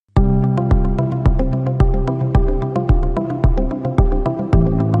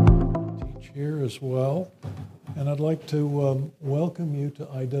as well. And I'd like to welcome you to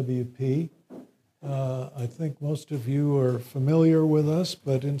IWP. I think most of you are familiar with us,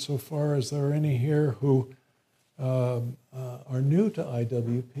 but insofar as there are any here who are new to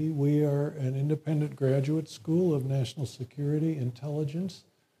IWP, we are an independent graduate school of national security, intelligence,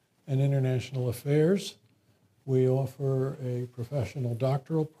 and international affairs. We offer a professional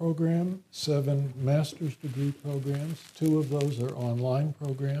doctoral program, 7 master's degree programs. 2 of those are online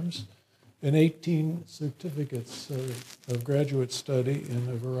programs, and 18 certificates of graduate study in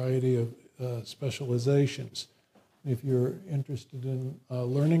a variety of specializations. If you're interested in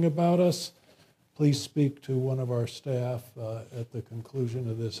learning about us, please speak to one of our staff at the conclusion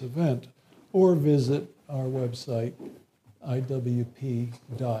of this event, or visit our website, iwp.edu.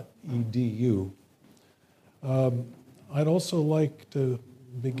 I'd also like to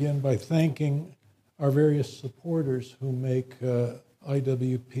begin by thanking our various supporters who make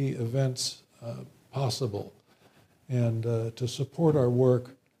IWP events possible. And to support our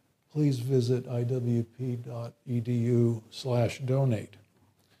work, please visit iwp.edu/donate.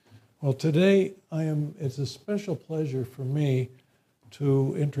 Well, today it's a special pleasure for me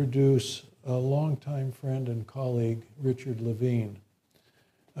to introduce a longtime friend and colleague, Richard Levine.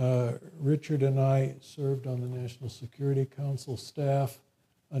 Richard and I served on the National Security Council staff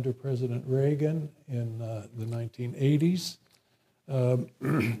under President Reagan in the 1980s.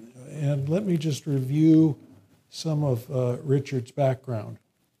 And let me just review some of Richard's background.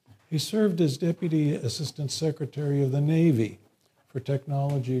 He served as Deputy Assistant Secretary of the Navy for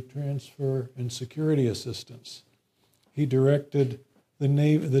Technology Transfer and Security Assistance. He directed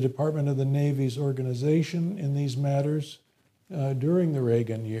the Department of the Navy's organization in these matters during the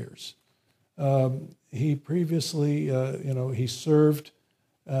Reagan years. He previously, he served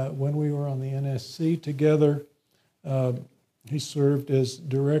when we were on the NSC together. He served as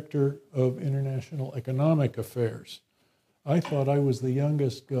Director of International Economic Affairs. I thought I was the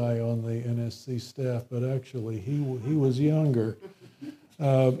youngest guy on the NSC staff, but actually he was younger.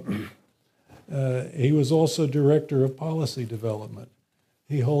 He was also Director of Policy Development.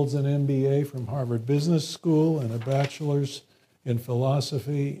 He holds an MBA from Harvard Business School and a bachelor's in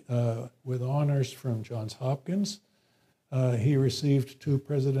philosophy with honors from Johns Hopkins. He received 2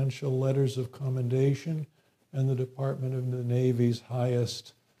 presidential letters of commendation and the Department of the Navy's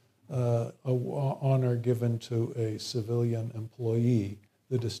highest honor given to a civilian employee,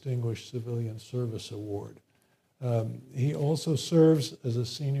 the Distinguished Civilian Service Award. He also serves as a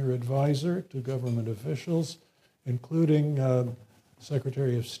senior advisor to government officials, including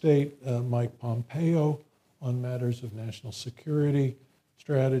Secretary of State Mike Pompeo on matters of national security,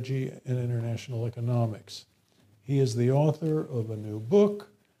 strategy, and international economics. He is the author of a new book,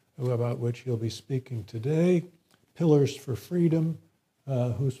 about which he'll be speaking today, Pillars for Freedom,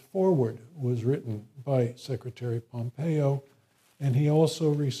 whose foreword was written by Secretary Pompeo, and he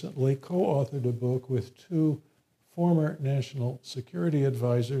also recently co-authored a book with 2 former national security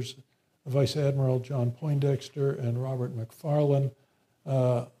advisors, Vice Admiral John Poindexter and Robert McFarlane,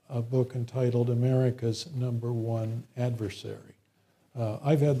 a book entitled America's #1 Adversary.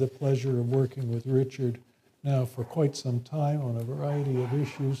 I've had the pleasure of working with Richard now for quite some time on a variety of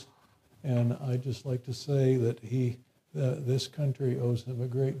issues, and I'd just like to say that this country owes him a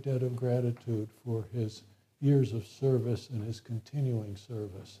great debt of gratitude for his years of service and his continuing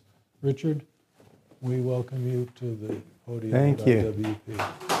service. Richard, we welcome you to the podium at IWP.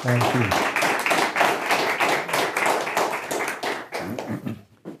 Thank you.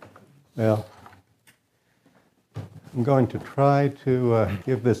 Well, I'm going to try to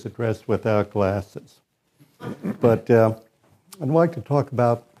give this address without glasses. But I'd like to talk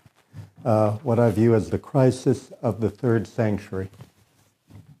about what I view as the crisis of the 3rd century.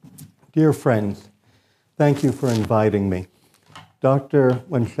 Dear friends, thank you for inviting me. Dr.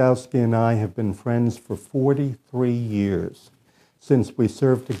 Wenschowski and I have been friends for 43 years, since we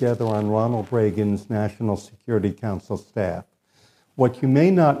served together on Ronald Reagan's National Security Council staff. What you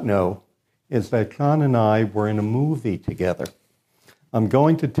may not know is that John and I were in a movie together. I'm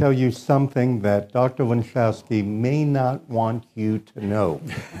going to tell you something that Dr. Wenschowski may not want you to know.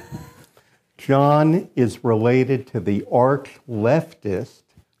 John is related to the arch-leftist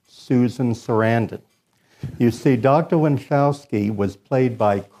Susan Sarandon. You see, Dr. Wenschowski was played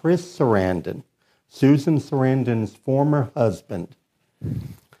by Chris Sarandon, Susan Sarandon's former husband,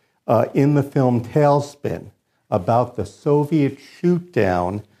 in the film Tailspin, about the Soviet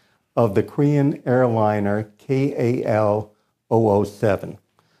shoot-down of the Korean airliner KAL-007.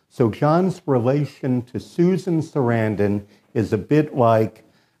 So John's relation to Susan Sarandon is a bit like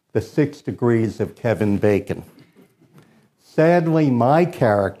the 6 degrees of Kevin Bacon. Sadly, my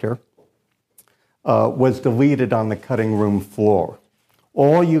character, was deleted on the cutting room floor.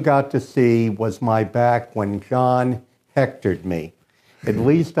 All you got to see was my back when John hectored me. At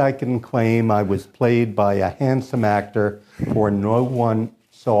least I can claim I was played by a handsome actor, for no one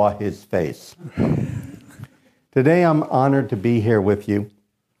saw his face. Today I'm honored to be here with you.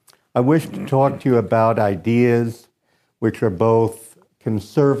 I wish to talk to you about ideas which are both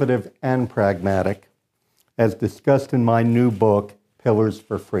conservative and pragmatic, as discussed in my new book, Pillars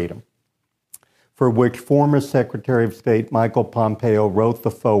for Freedom, for which former Secretary of State Michael Pompeo wrote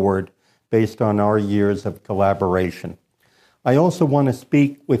the foreword based on our years of collaboration. I also want to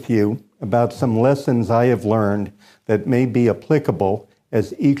speak with you about some lessons I have learned that may be applicable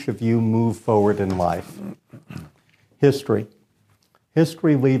as each of you move forward in life. History.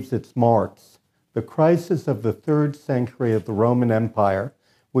 History leaves its marks. The crisis of the 3rd century of the Roman Empire,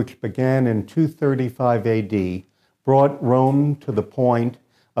 which began in 235 AD, brought Rome to the point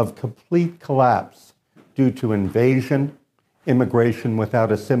of complete collapse due to invasion, immigration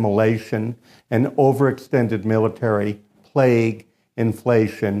without assimilation, and overextended military, plague,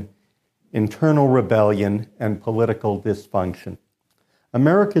 inflation, internal rebellion, and political dysfunction.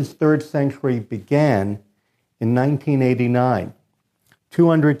 America's 3rd century began in 1989,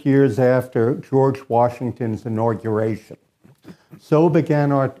 200 years after George Washington's inauguration. So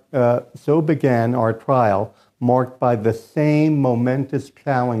began our trial, marked by the same momentous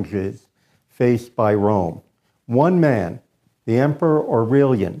challenges faced by Rome. One man, the Emperor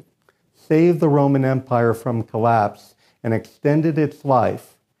Aurelian, saved the Roman Empire from collapse and extended its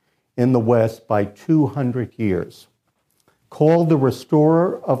life in the West by 200 years. Called the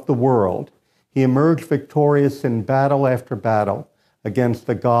restorer of the world, he emerged victorious in battle after battle against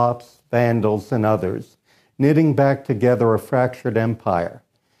the Goths, Vandals, and others, knitting back together a fractured empire.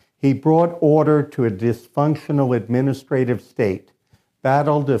 He brought order to a dysfunctional administrative state,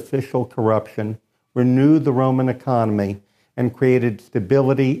 battled official corruption, renewed the Roman economy, and created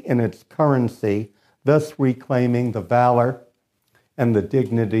stability in its currency, thus reclaiming the valor and the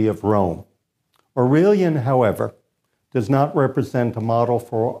dignity of Rome. Aurelian, however, does not represent a model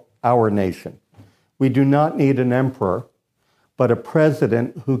for our nation. We do not need an emperor, but a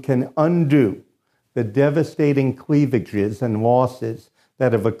president who can undo the devastating cleavages and losses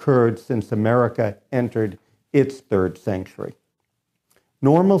that have occurred since America entered its 3rd century.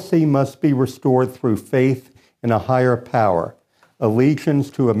 Normalcy must be restored through faith in a higher power, allegiance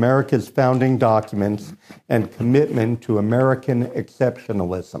to America's founding documents, and commitment to American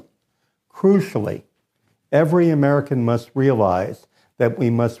exceptionalism. Crucially, every American must realize that we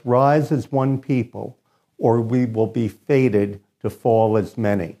must rise as one people, or we will be fated to fall as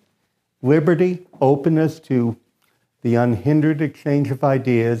many. Liberty, openness to the unhindered exchange of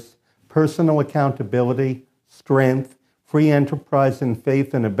ideas, personal accountability, strength, free enterprise, and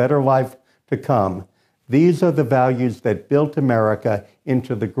faith in a better life to come. These are the values that built America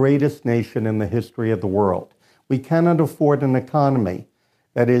into the greatest nation in the history of the world. We cannot afford an economy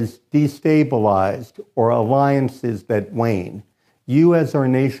that is destabilized or alliances that wane. You, as our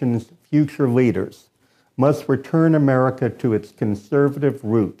nation's future leaders, must return America to its conservative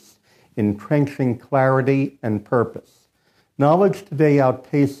roots, entrenching clarity and purpose. Knowledge today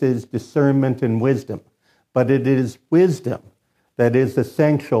outpaces discernment and wisdom, but it is wisdom that is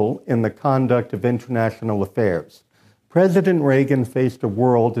essential in the conduct of international affairs. President Reagan faced a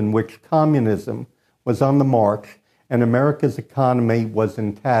world in which communism was on the march and America's economy was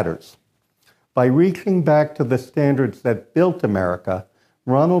in tatters. By reaching back to the standards that built America,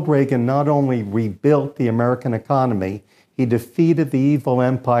 Ronald Reagan not only rebuilt the American economy, he defeated the evil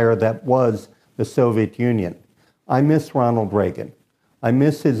empire that was the Soviet Union. I miss Ronald Reagan. I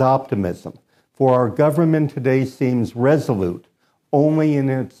miss his optimism, for our government today seems resolute only in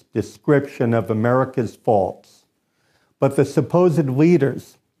its description of America's faults. But the supposed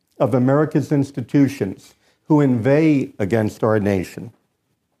leaders of America's institutions who inveigh against our nation,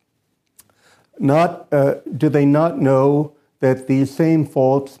 do they not know that these same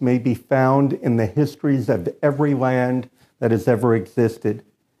faults may be found in the histories of every land that has ever existed?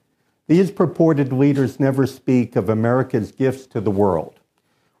 These purported leaders never speak of America's gifts to the world,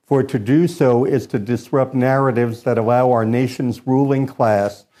 for to do so is to disrupt narratives that allow our nation's ruling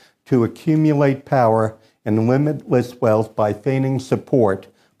class to accumulate power and limitless wealth by feigning support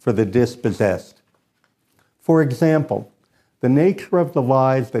for the dispossessed. For example, the nature of the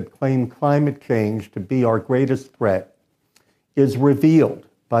lies that claim climate change to be our greatest threat is revealed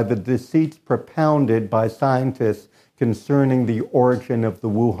by the deceits propounded by scientists concerning the origin of the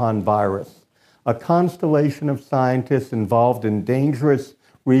Wuhan virus. A constellation of scientists involved in dangerous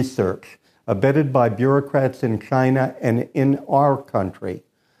research, abetted by bureaucrats in China and in our country,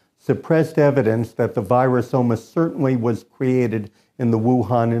 suppressed evidence that the virus almost certainly was created in the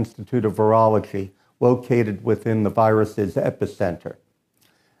Wuhan Institute of Virology, located within the virus's epicenter.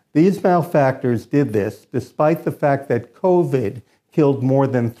 These malefactors did this despite the fact that COVID killed more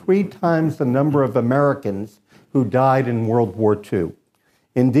than 3 times the number of Americans who died in World War II.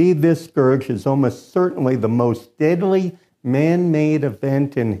 Indeed, this scourge is almost certainly the most deadly man-made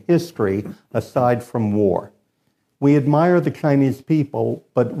event in history aside from war. We admire the Chinese people,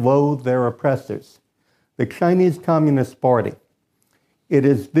 but loathe their oppressors. The Chinese Communist Party. It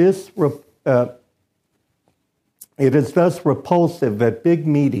is thus repulsive that big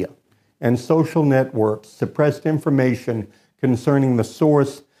media and social networks suppressed information concerning the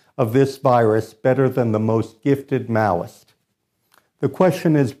source of this virus better than the most gifted Maoist. The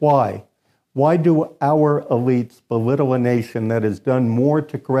question is why? Why do our elites belittle a nation that has done more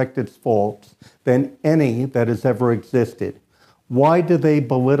to correct its faults than any that has ever existed? Why do they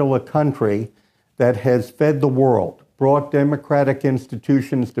belittle a country that has fed the world, brought democratic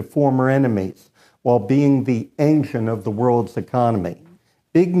institutions to former enemies, while being the engine of the world's economy?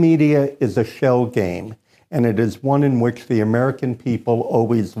 Big media is a shell game, and it is one in which the American people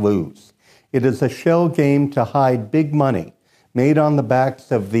always lose. It is a shell game to hide big money made on the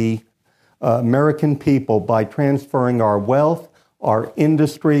backs of the American people by transferring our wealth, our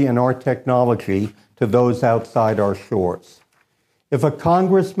industry, and our technology to those outside our shores. If a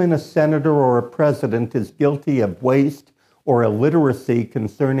congressman, a senator, or a president is guilty of waste or illiteracy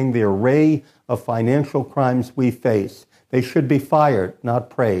concerning the array of financial crimes we face, they should be fired, not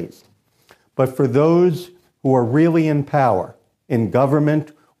praised. But for those who are really in power, in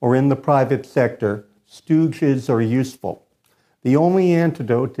government or in the private sector, stooges are useful. The only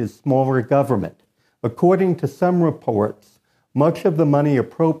antidote is smaller government. According to some reports, much of the money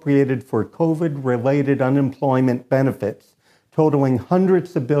appropriated for COVID-related unemployment benefits, totaling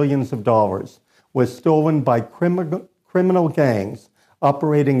hundreds of billions of dollars, was stolen by criminal gangs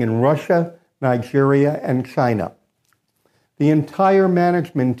operating in Russia, Nigeria, and China. The entire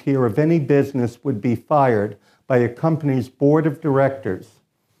management tier of any business would be fired by a company's board of directors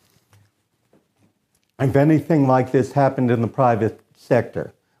if anything like this happened in the private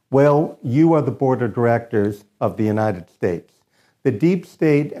sector. Well, you are the board of directors of the United States. The deep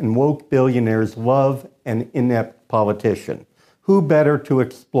state and woke billionaires love an inept politician. Who better to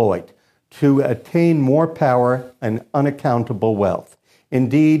exploit, to attain more power and unaccountable wealth?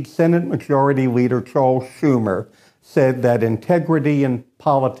 Indeed, Senate Majority Leader Charles Schumer said that integrity in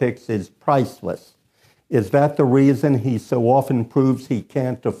politics is priceless. Is that the reason he so often proves he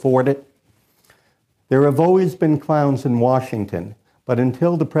can't afford it? There have always been clowns in Washington, but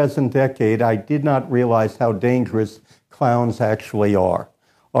until the present decade, I did not realize how dangerous clowns actually are.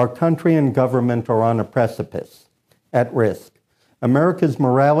 Our country and government are on a precipice, at risk. America's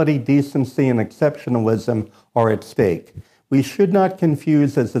morality, decency, and exceptionalism are at stake. We should not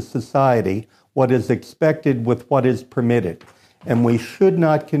confuse as a society what is expected with what is permitted, and we should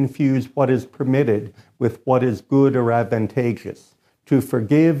not confuse what is permitted with what is good or advantageous. To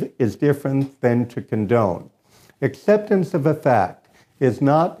forgive is different than to condone. Acceptance of a fact is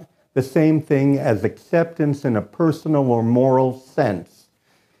not the same thing as acceptance in a personal or moral sense.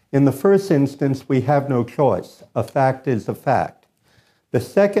 In the first instance, we have no choice. A fact is a fact. The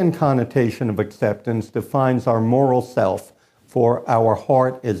second connotation of acceptance defines our moral self, for our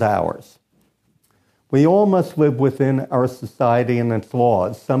heart is ours. We all must live within our society and its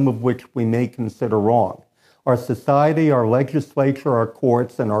laws, some of which we may consider wrong. Our society, our legislature, our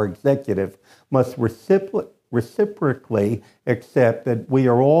courts, and our executive must reciprocally accept that we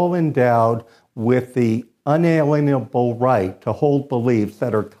are all endowed with the unalienable right to hold beliefs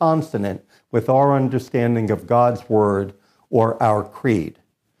that are consonant with our understanding of God's word or our creed.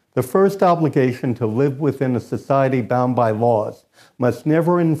 The first obligation to live within a society bound by laws must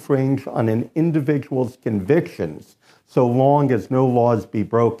never infringe on an individual's convictions so long as no laws be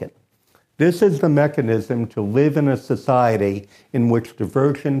broken. This is the mechanism to live in a society in which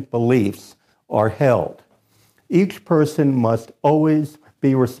divergent beliefs are held. Each person must always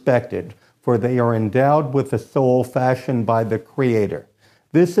be respected, for they are endowed with a soul fashioned by the Creator.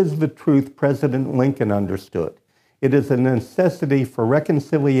 This is the truth President Lincoln understood. It is a necessity for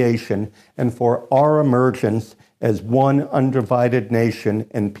reconciliation and for our emergence as one undivided nation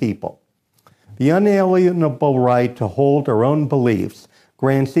and people. The unalienable right to hold our own beliefs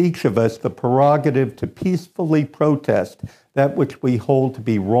grants each of us the prerogative to peacefully protest that which we hold to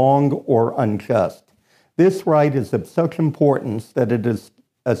be wrong or unjust. This right is of such importance that it is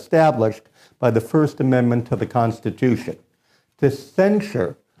established by the First Amendment to the Constitution. To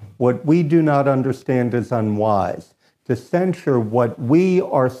censure what we do not understand is unwise. to censure what we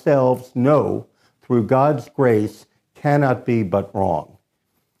ourselves know through God's grace cannot be but wrong.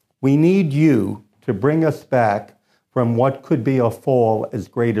 We need you to bring us back from what could be a fall as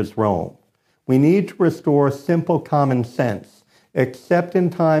great as Rome. We need to restore simple common sense. Except in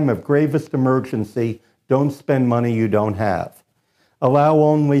time of gravest emergency, don't spend money you don't have. Allow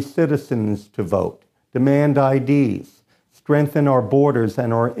only citizens to vote. Demand IDs. Strengthen our borders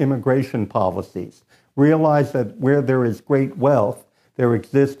and our immigration policies. Realize that where there is great wealth, there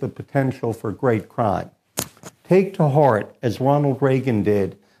exists the potential for great crime. Take to heart, as Ronald Reagan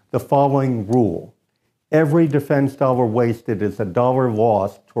did, the following rule. Every defense dollar wasted is a dollar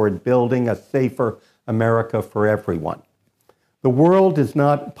lost toward building a safer America for everyone. The world is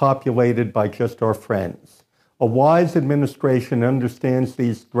not populated by just our friends. A wise administration understands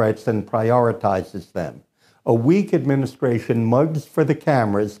these threats and prioritizes them. A weak administration mugs for the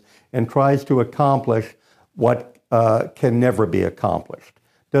cameras and tries to accomplish what can never be accomplished.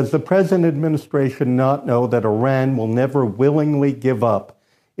 Does the present administration not know that Iran will never willingly give up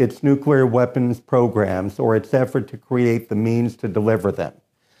its nuclear weapons programs or its effort to create the means to deliver them?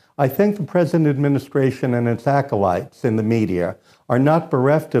 I think the present administration and its acolytes in the media are not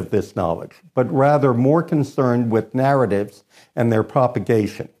bereft of this knowledge, but rather more concerned with narratives and their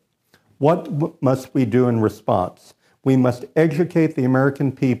propagation. What must we do in response? We must educate the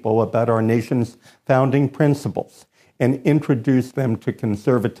American people about our nation's founding principles and introduce them to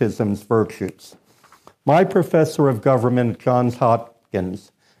conservatism's virtues. My professor of government at Johns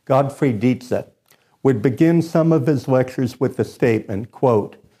Hopkins, Godfrey Dietze, would begin some of his lectures with the statement,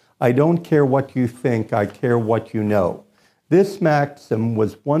 quote, "I don't care what you think, I care what you know." This maxim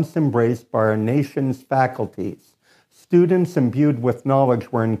was once embraced by our nation's faculties. Students imbued with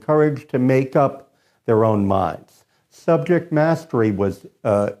knowledge were encouraged to make up their own minds. Subject mastery was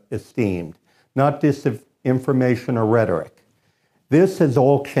esteemed, not disinformation or rhetoric. This has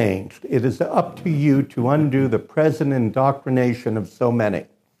all changed. It is up to you to undo the present indoctrination of so many.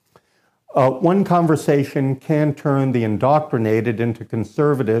 One conversation can turn the indoctrinated into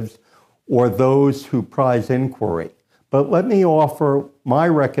conservatives or those who prize inquiry. But let me offer my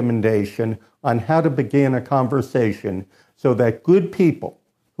recommendation on how to begin a conversation so that good people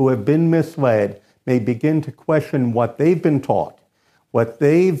who have been misled may begin to question what they've been taught, what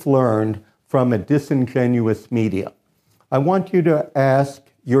they've learned from a disingenuous media. I want you to ask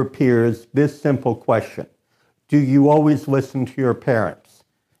your peers this simple question. Do you always listen to your parents?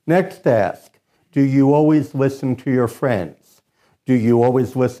 Next, ask, do you always listen to your friends? Do you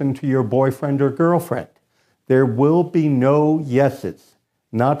always listen to your boyfriend or girlfriend? There will be no yeses,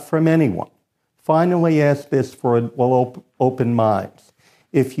 not from anyone. Finally, ask this for open minds.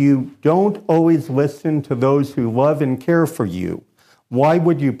 If you don't always listen to those who love and care for you, why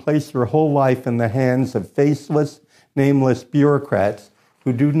would you place your whole life in the hands of faceless, nameless bureaucrats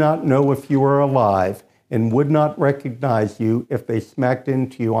who do not know if you are alive and would not recognize you if they smacked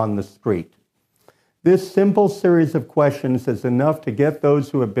into you on the street? This simple series of questions is enough to get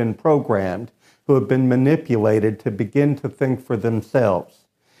those who have been programmed, who have been manipulated, to begin to think for themselves.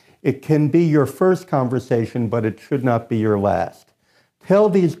 It can be your first conversation, but it should not be your last. Tell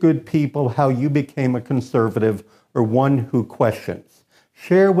these good people how you became a conservative or one who questions.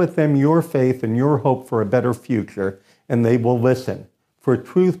 Share with them your faith and your hope for a better future, and they will listen. For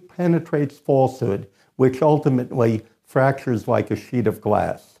truth penetrates falsehood, which ultimately fractures like a sheet of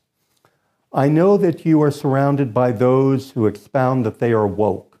glass. I know that you are surrounded by those who expound that they are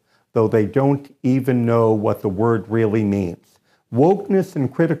woke, though they don't even know what the word really means. Wokeness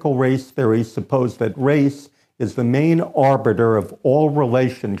and critical race theory suppose that race is the main arbiter of all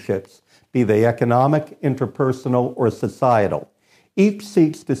relationships, be they economic, interpersonal, or societal. Each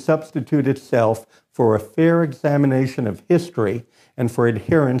seeks to substitute itself for a fair examination of history and for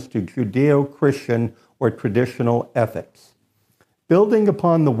adherence to Judeo-Christian or traditional ethics. Building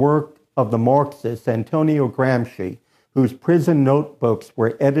upon the work of the Marxist Antonio Gramsci, whose prison notebooks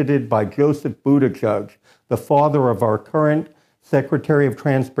were edited by Joseph Buttigieg, the father of our current Secretary of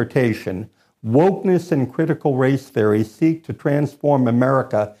Transportation, wokeness and critical race theory seek to transform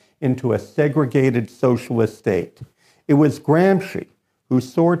America into a segregated socialist state. It was Gramsci who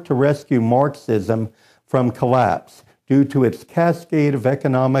sought to rescue Marxism from collapse due to its cascade of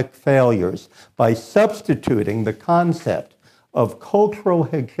economic failures by substituting the concept of cultural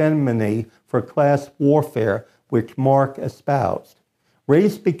hegemony for class warfare, which Marx espoused.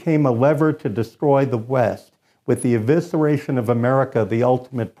 Race became a lever to destroy the West, with the evisceration of America the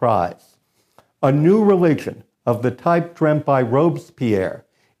ultimate prize. A new religion of the type dreamt by Robespierre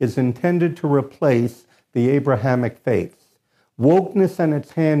is intended to replace the Abrahamic faiths. Wokeness and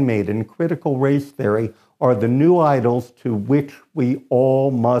its handmaiden, critical race theory, are the new idols to which we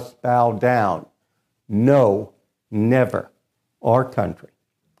all must bow down. No, never. Our country.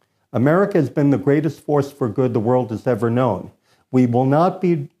 America has been the greatest force for good the world has ever known. We will not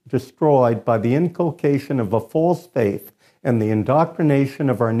be destroyed by the inculcation of a false faith and the indoctrination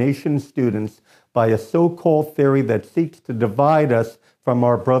of our nation's students by a so-called theory that seeks to divide us from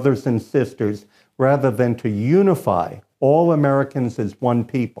our brothers and sisters rather than to unify all Americans as one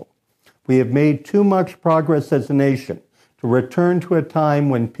people. We have made too much progress as a nation to return to a time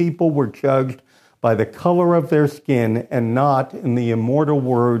when people were judged by the color of their skin and not, in the immortal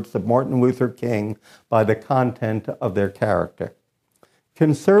words of Martin Luther King, by the content of their character.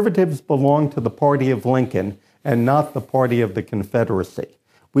 Conservatives belong to the party of Lincoln and not the party of the Confederacy.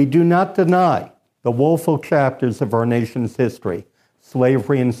 We do not deny the woeful chapters of our nation's history,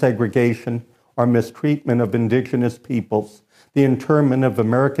 slavery and segregation, our mistreatment of indigenous peoples, the internment of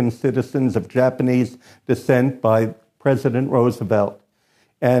American citizens of Japanese descent by President Roosevelt,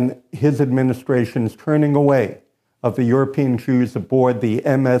 and his administration's turning away of the European Jews aboard the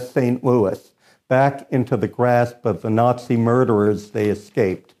MS St. Louis back into the grasp of the Nazi murderers they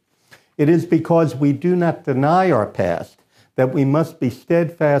escaped. It is because we do not deny our past that we must be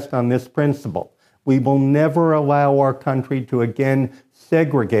steadfast on this principle. We will never allow our country to again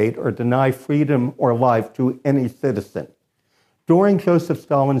segregate or deny freedom or life to any citizen. During Joseph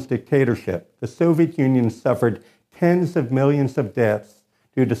Stalin's dictatorship, the Soviet Union suffered tens of millions of deaths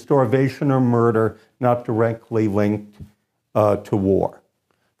due to starvation or murder not directly linked to war.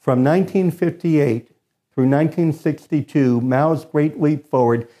 From 1958 through 1962, Mao's Great Leap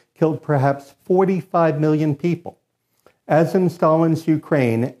Forward killed perhaps 45 million people. As in Stalin's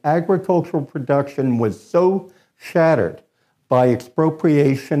Ukraine, agricultural production was so shattered by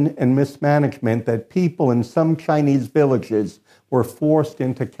expropriation and mismanagement that people in some Chinese villages were forced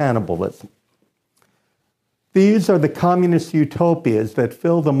into cannibalism. These are the communist utopias that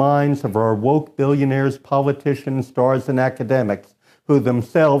fill the minds of our woke billionaires, politicians, stars, and academics who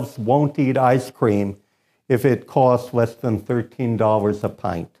themselves won't eat ice cream if it costs less than $13 a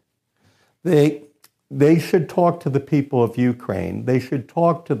pint. They should talk to the people of Ukraine. They should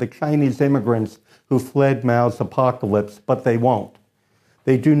talk to the Chinese immigrants who fled Mao's apocalypse, but they won't.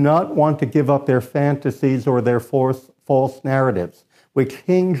 They do not want to give up their fantasies or their false narratives, which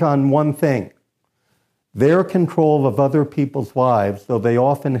hinge on one thing: their control of other people's lives, though they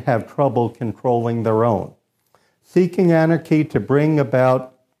often have trouble controlling their own. Seeking anarchy to bring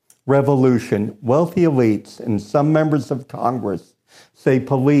about revolution, wealthy elites and some members of Congress say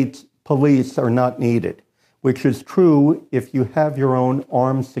police are not needed, which is true if you have your own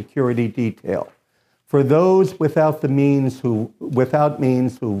armed security detail. For those without means who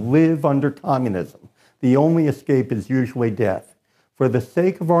live under communism, the only escape is usually death. For the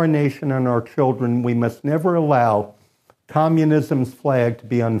sake of our nation and our children, we must never allow communism's flag to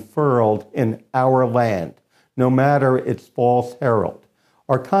be unfurled in our land, no matter its false herald.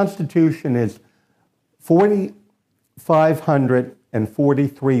 Our Constitution is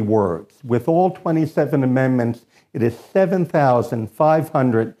 4,543 words. With all 27 amendments, it is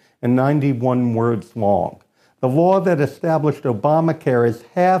 7,591 words long. The law that established Obamacare is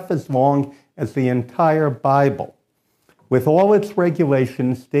half as long as the entire Bible. With all its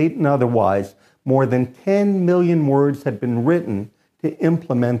regulations, state and otherwise, more than 10 million words had been written to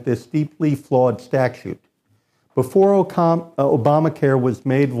implement this deeply flawed statute. Before Obamacare was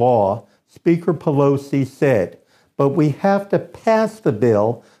made law, Speaker Pelosi said, "But we have to pass the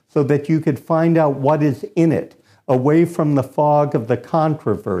bill so that you could find out what is in it, away from the fog of the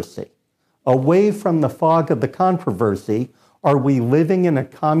controversy." Away from the fog of the controversy, are we living in a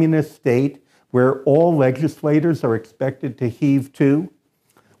communist state where all legislators are expected to heave to?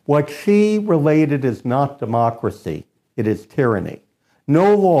 What she related is not democracy, it is tyranny.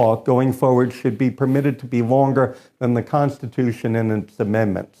 No law going forward should be permitted to be longer than the Constitution and its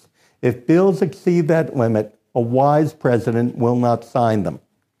amendments. If bills exceed that limit, a wise president will not sign them.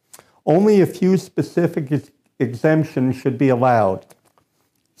 Only a few specific exemptions should be allowed,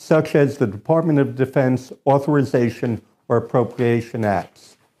 such as the Department of Defense authorization or appropriation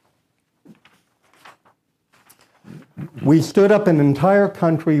acts. We stood up an entire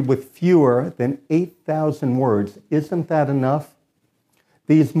country with fewer than 8,000 words. Isn't that enough?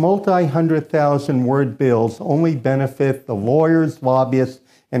 These multi-100,000 word bills only benefit the lawyers, lobbyists,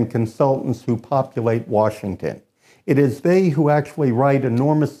 and consultants who populate Washington. It is they who actually write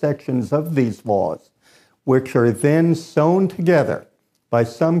enormous sections of these laws, which are then sewn together by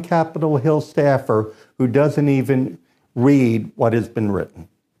some Capitol Hill staffer who doesn't even read what has been written.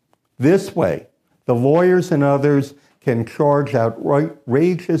 This way, the lawyers and others can charge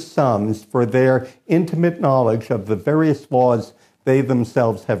outrageous sums for their intimate knowledge of the various laws they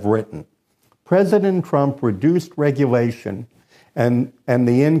themselves have written. President Trump reduced regulation and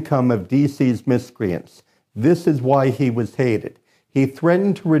the income of DC's miscreants. This is why he was hated. He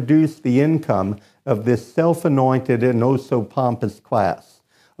threatened to reduce the income of this self-anointed and oh-so-pompous class.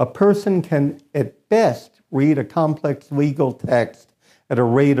 A person can, at best, read a complex legal text at a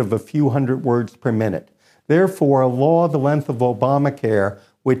rate of a few hundred words per minute. Therefore, a law the length of Obamacare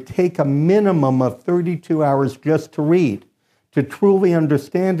would take a minimum of 32 hours just to read. To truly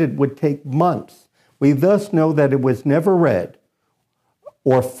understand it would take months. We thus know that it was never read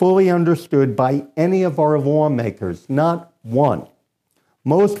or fully understood by any of our lawmakers, not one.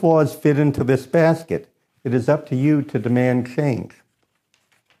 Most laws fit into this basket. It is up to you to demand change.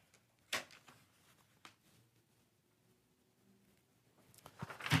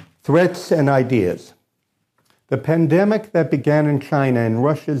 Threats and ideas. The pandemic that began in China and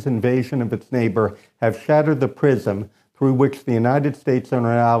Russia's invasion of its neighbor have shattered the prism through which the United States and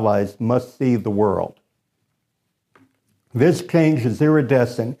our allies must see the world. This change is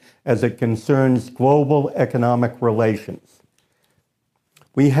iridescent as it concerns global economic relations.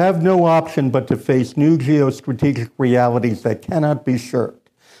 We have no option but to face new geostrategic realities that cannot be shirked,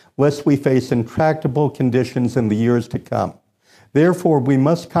 lest we face intractable conditions in the years to come. Therefore, we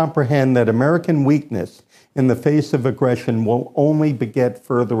must comprehend that American weakness in the face of aggression will only beget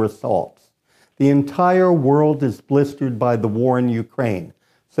further assaults. The entire world is blistered by the war in Ukraine.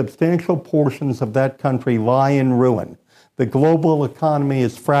 Substantial portions of that country lie in ruin. The global economy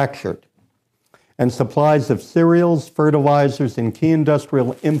is fractured, and supplies of cereals, fertilizers, and key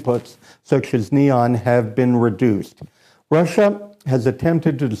industrial inputs such as neon have been reduced. Russia has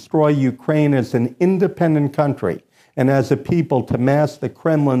attempted to destroy Ukraine as an independent country and as a people to mask the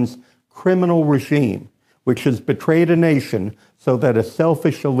Kremlin's criminal regime, which has betrayed a nation so that a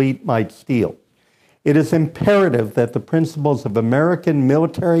selfish elite might steal. It is imperative that the principles of American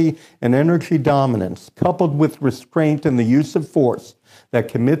military and energy dominance, coupled with restraint in the use of force that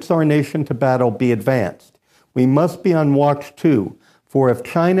commits our nation to battle, be advanced. We must be on watch too, for if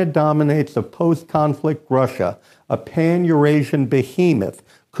China dominates a post-conflict Russia, a pan-Eurasian behemoth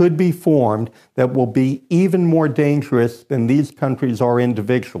could be formed that will be even more dangerous than these countries are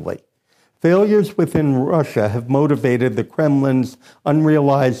individually. Failures within Russia have motivated the Kremlin's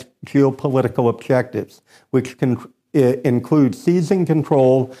unrealized geopolitical objectives, which include seizing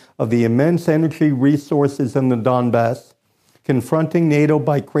control of the immense energy resources in the Donbass, confronting NATO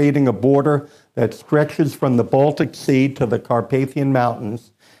by creating a border that stretches from the Baltic Sea to the Carpathian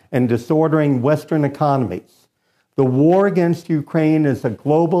Mountains, and disordering Western economies. The war against Ukraine is a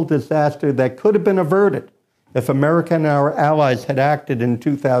global disaster that could have been averted if America and our allies had acted in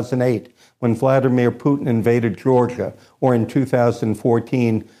 2008 when Vladimir Putin invaded Georgia, or in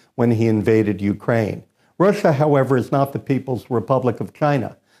 2014 when he invaded Ukraine. Russia, however, is not the People's Republic of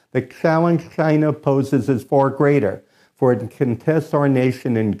China. The challenge China poses is far greater, for it contests our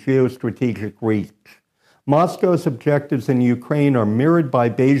nation in geostrategic reach. Moscow's objectives in Ukraine are mirrored by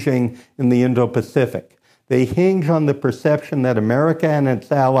Beijing in the Indo-Pacific. They hinge on the perception that America and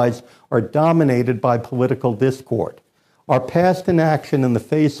its allies are dominated by political discord. Our past inaction in the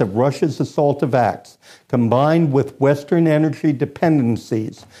face of Russia's assaultive acts, combined with Western energy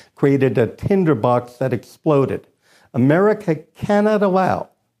dependencies, created a tinderbox that exploded. America cannot allow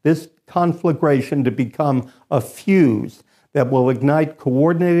this conflagration to become a fuse that will ignite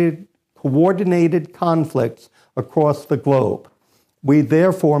coordinated conflicts across the globe. We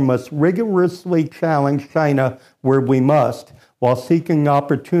therefore must rigorously challenge China where we must, while seeking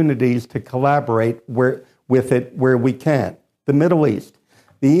opportunities to collaborate with it where we can. The Middle East.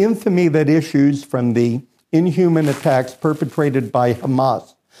 The infamy that issues from the inhuman attacks perpetrated by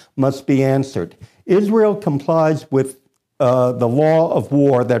Hamas must be answered. Israel complies with the law of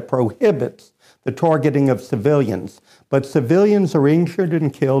war that prohibits the targeting of civilians, but civilians are injured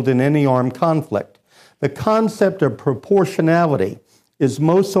and killed in any armed conflict. The concept of proportionality is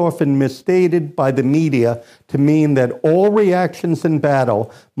most often misstated by the media to mean that all reactions in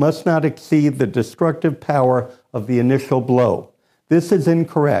battle must not exceed the destructive power of the initial blow. This is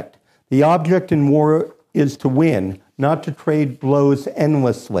incorrect. The object in war is to win, not to trade blows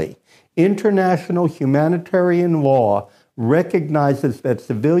endlessly. International humanitarian law recognizes that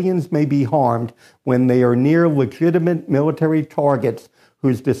civilians may be harmed when they are near legitimate military targets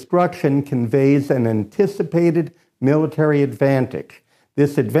whose destruction conveys an anticipated military advantage.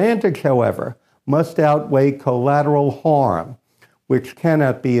 This advantage, however, must outweigh collateral harm, which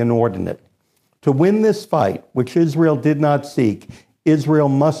cannot be inordinate. To win this fight, which Israel did not seek, Israel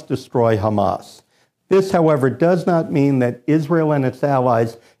must destroy Hamas. This, however, does not mean that Israel and its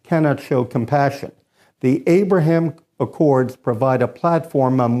allies cannot show compassion. The Abraham Accords provide a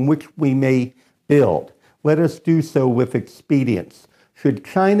platform on which we may build. Let us do so with expedience. Should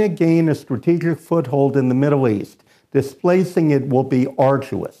China gain a strategic foothold in the Middle East, displacing it will be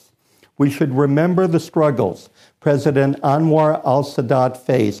arduous. We should remember the struggles President Anwar al-Sadat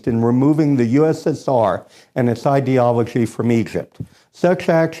faced in removing the USSR and its ideology from Egypt. Such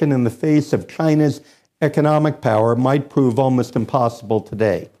action in the face of China's economic power might prove almost impossible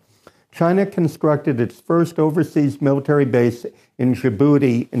today. China constructed its first overseas military base in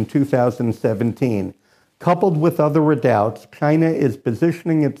Djibouti in 2017. Coupled with other redoubts, China is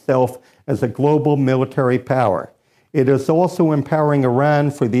positioning itself as a global military power. It is also empowering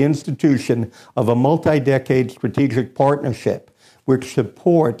Iran for the institution of a multi-decade strategic partnership, which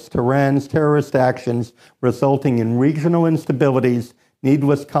supports Tehran's terrorist actions, resulting in regional instabilities,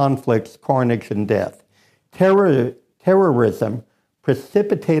 needless conflicts, carnage, and death. Terrorism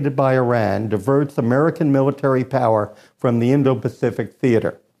precipitated by Iran diverts American military power from the Indo-Pacific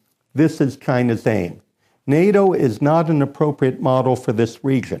theater. This is China's aim. NATO is not an appropriate model for this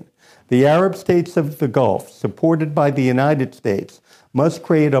region. The Arab states of the Gulf, supported by the United States, must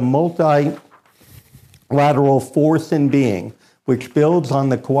create a multilateral force in being, which builds on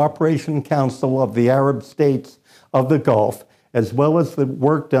the Cooperation Council of the Arab States of the Gulf, as well as the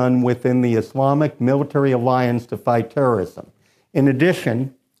work done within the Islamic Military Alliance to fight terrorism. In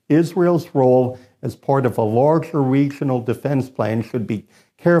addition, Israel's role as part of a larger regional defense plan should be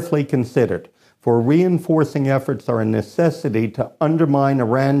carefully considered, for reinforcing efforts are a necessity to undermine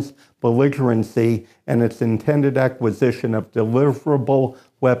Iran's belligerency and its intended acquisition of deliverable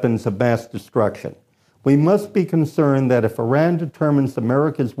weapons of mass destruction. We must be concerned that if Iran determines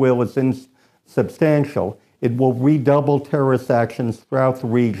America's will is insubstantial, it will redouble terrorist actions throughout the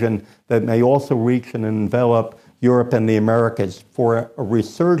region that may also reach and envelop Europe and the Americas, for a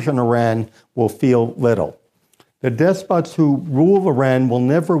resurgent Iran will feel little. The despots who rule Iran will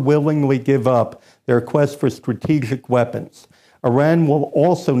never willingly give up their quest for strategic weapons. Iran will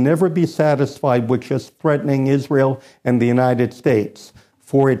also never be satisfied with just threatening Israel and the United States,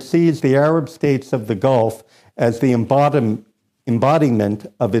 for it sees the Arab states of the Gulf as the embodiment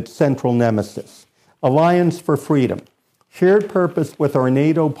of its central nemesis. Alliance for freedom. Shared purpose with our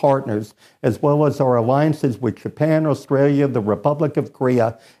NATO partners, as well as our alliances with Japan, Australia, the Republic of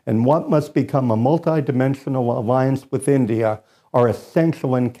Korea, and what must become a multidimensional alliance with India, are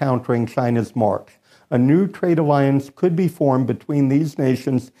essential in countering China's march. A new trade alliance could be formed between these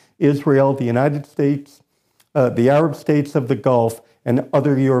nations, Israel, the United States, the Arab states of the Gulf, and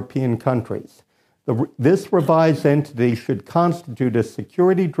other European countries. This revised entity should constitute a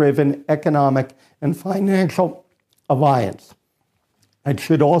security-driven economic and financial alliance. It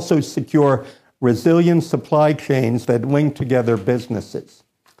should also secure resilient supply chains that link together businesses.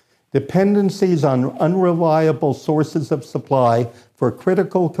 Dependencies on unreliable sources of supply for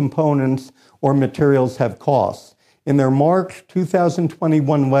critical components or materials have costs. In their March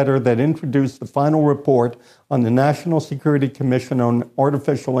 2021 letter that introduced the final report on the National Security Commission on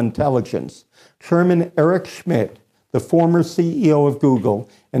Artificial Intelligence, Chairman Eric Schmidt, the former CEO of Google,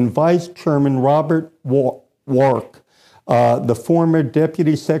 and Vice Chairman Robert Wark, the former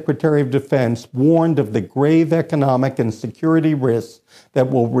Deputy Secretary of Defense, warned of the grave economic and security risks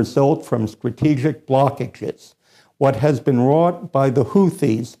that will result from strategic blockages. What has been wrought by the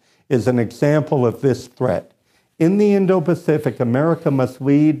Houthis is an example of this threat. In the Indo-Pacific, America must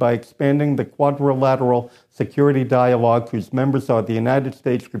lead by expanding the quadrilateral security dialogue whose members are the United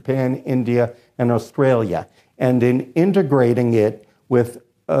States, Japan, India, and Australia, and in integrating it with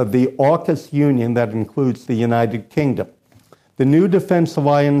the AUKUS Union that includes the United Kingdom. The new defense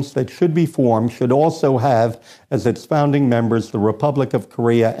alliance that should be formed should also have as its founding members the Republic of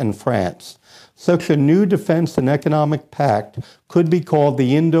Korea and France. Such a new defense and economic pact could be called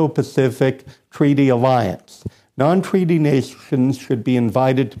the Indo-Pacific Treaty Alliance. Non-treaty nations should be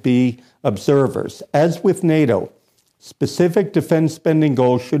invited to be observers. As with NATO, specific defense spending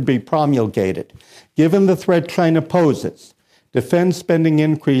goals should be promulgated. Given the threat China poses, defense spending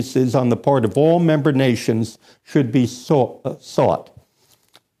increases on the part of all member nations should be sought.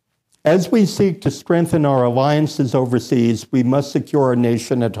 As we seek to strengthen our alliances overseas, we must secure our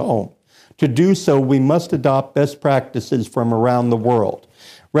nation at home. To do so, we must adopt best practices from around the world.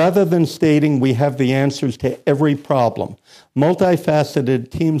 Rather than stating we have the answers to every problem,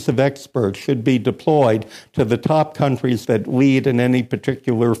 multifaceted teams of experts should be deployed to the top countries that lead in any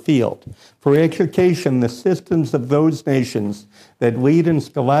particular field. For education, the systems of those nations that lead in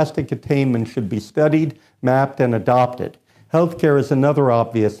scholastic attainment should be studied, mapped, and adopted. Healthcare is another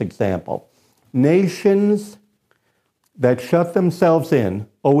obvious example. Nations that shut themselves in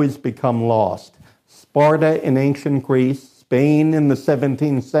always become lost. Sparta in ancient Greece, Spain in the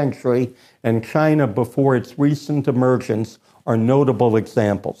 17th century, and China before its recent emergence are notable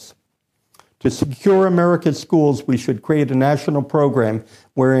examples. To secure America's schools, we should create a national program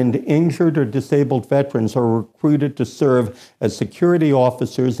wherein injured or disabled veterans are recruited to serve as security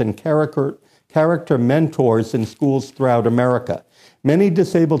officers and character mentors in schools throughout America. Many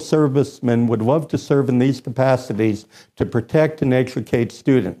disabled servicemen would love to serve in these capacities to protect and educate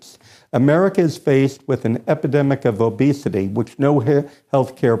students. America is faced with an epidemic of obesity, which no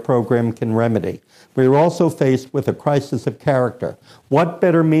health care program can remedy. We are also faced with a crisis of character. What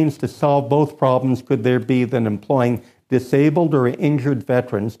better means to solve both problems could there be than employing disabled or injured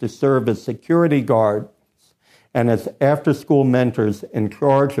veterans to serve as security guards and as after-school mentors in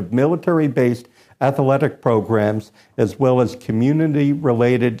charge of military-based athletic programs, as well as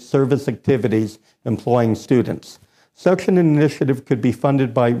community-related service activities employing students. Such an initiative could be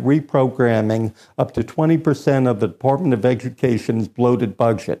funded by reprogramming up to 20% of the Department of Education's bloated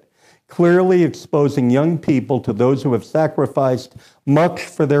budget, clearly exposing young people to those who have sacrificed much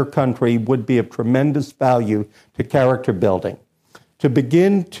for their country would be of tremendous value to character building. To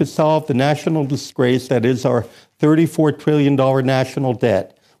begin to solve the national disgrace that is our $34 trillion national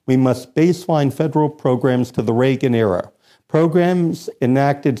debt, we must baseline federal programs to the Reagan era. Programs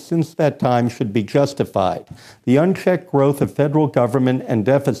enacted since that time should be justified. The unchecked growth of federal government and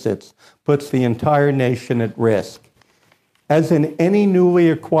deficits puts the entire nation at risk. As in any newly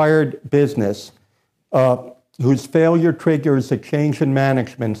acquired business whose failure triggers a change in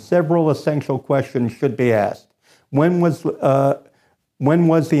management, several essential questions should be asked. When was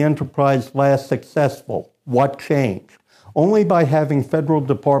the enterprise last successful? What changed? Only by having federal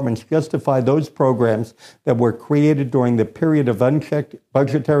departments justify those programs that were created during the period of unchecked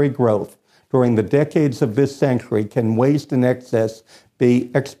budgetary growth during the decades of this century can waste and excess be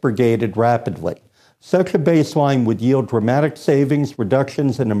expurgated rapidly. Such a baseline would yield dramatic savings,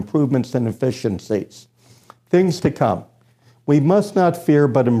 reductions, and improvements in efficiencies. Things to come. We must not fear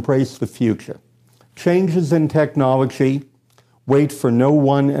but embrace the future. Changes in technology wait for no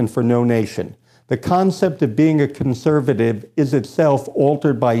one and for no nation. The concept of being a conservative is itself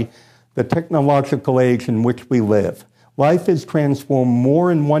altered by the technological age in which we live. Life is transformed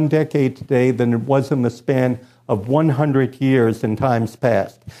more in one decade today than it was in the span of 100 years in times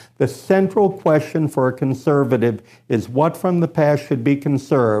past. The central question for a conservative is what from the past should be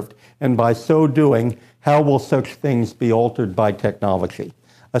conserved, and by so doing, how will such things be altered by technology?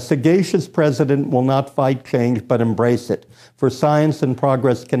 A sagacious president will not fight change but embrace it, for science and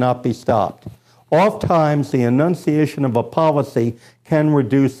progress cannot be stopped. Oftentimes, the enunciation of a policy can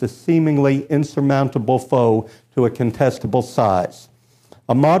reduce a seemingly insurmountable foe to a contestable size.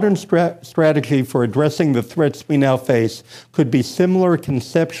 A modern strategy for addressing the threats we now face could be similar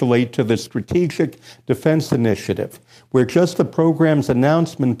conceptually to the Strategic Defense Initiative, where just the program's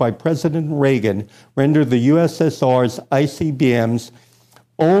announcement by President Reagan rendered the USSR's ICBMs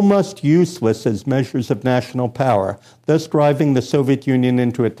almost useless as measures of national power, thus driving the Soviet Union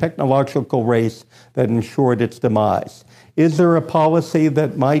into a technological race that ensured its demise. Is there a policy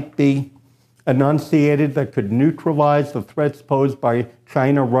that might be enunciated that could neutralize the threats posed by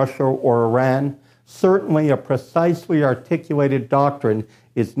China, Russia, or Iran? Certainly a precisely articulated doctrine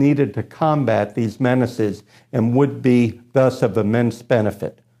is needed to combat these menaces and would be thus of immense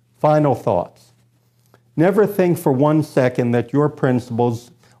benefit. Final thoughts. Never think for 1 second that your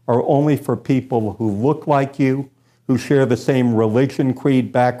principles are only for people who look like you, who share the same religion,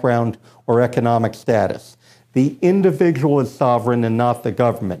 creed, background, or economic status. The individual is sovereign and not the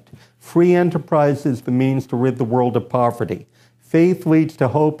government. Free enterprise is the means to rid the world of poverty. Faith leads to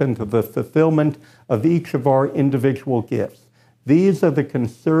hope and to the fulfillment of each of our individual gifts. These are the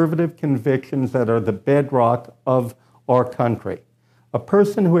conservative convictions that are the bedrock of our country. A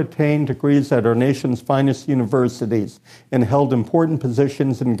person who attained degrees at our nation's finest universities and held important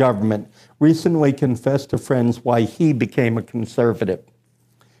positions in government recently confessed to friends why he became a conservative.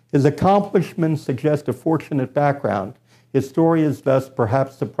 His accomplishments suggest a fortunate background. His story is thus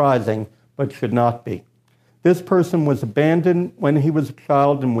perhaps surprising, but should not be. This person was abandoned when he was a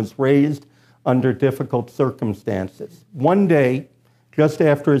child and was raised under difficult circumstances. One day, just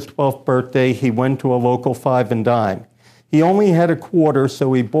after his 12th birthday, he went to a local five and dime. He only had a quarter,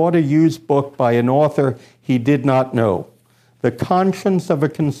 so he bought a used book by an author he did not know. The Conscience of a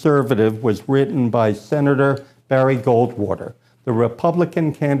Conservative was written by Senator Barry Goldwater, the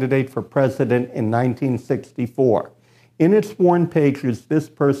Republican candidate for president in 1964. In its worn pages, this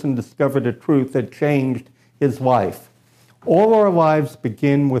person discovered a truth that changed his life. All our lives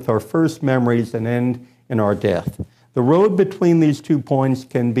begin with our first memories and end in our death. The road between these 2 points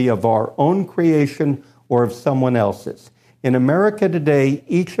can be of our own creation or of someone else's. In America today,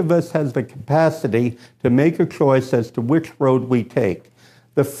 each of us has the capacity to make a choice as to which road we take.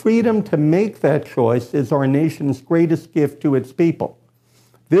 The freedom to make that choice is our nation's greatest gift to its people.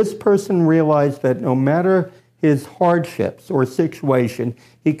 This person realized that no matter his hardships or situation,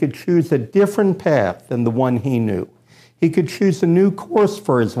 he could choose a different path than the one he knew. He could choose a new course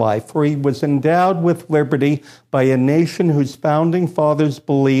for his life, for he was endowed with liberty by a nation whose founding fathers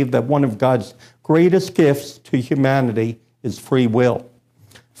believed that one of God's greatest gifts to humanity is free will.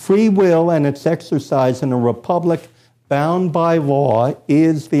 Free will and its exercise in a republic bound by law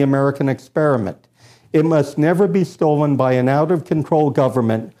is the American experiment. It must never be stolen by an out-of-control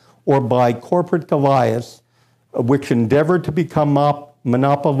government or by corporate Goliaths, which endeavor to become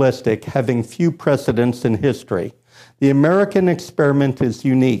monopolistic, having few precedents in history. The American experiment is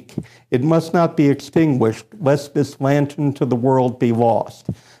unique. It must not be extinguished, lest this lantern to the world be lost.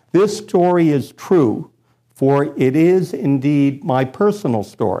 This story is true, for it is indeed my personal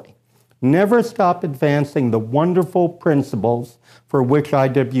story. Never stop advancing the wonderful principles for which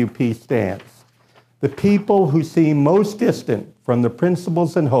IWP stands. The people who seem most distant from the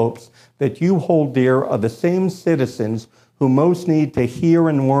principles and hopes that you hold dear are the same citizens who most need to hear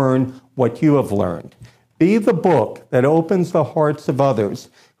and learn what you have learned. Be the book that opens the hearts of others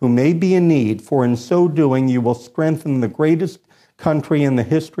who may be in need, for in so doing you will strengthen the greatest country in the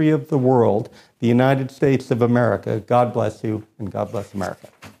history of the world, the United States of America. God bless you, and God bless America.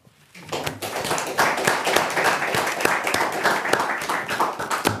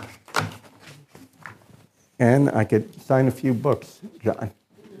 And I could sign a few books, John.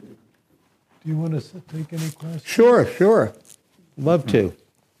 Do you want to take any questions? Sure. Love to.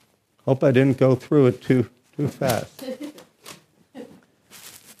 Hope I didn't go through it too fast.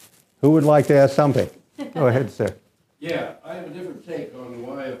 Who would like to ask something? Go ahead, sir. Yeah, I have a different take on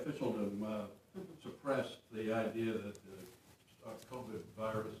why officialdom suppressed the idea that the COVID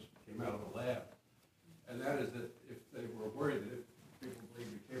virus came out of a lab. And that is that if they were worried that if people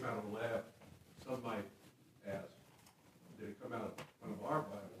believe it came out of a lab, some might ask, did it come out of one of our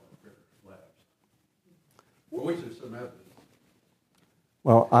biowarfare labs? For which there's some evidence.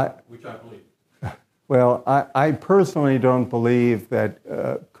 Well, which I believe. Well, I personally don't believe that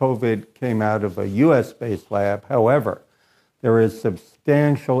COVID came out of a U.S.-based lab. However, there is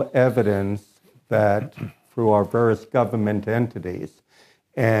substantial evidence that through our various government entities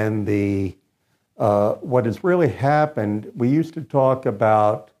and what has really happened, we used to talk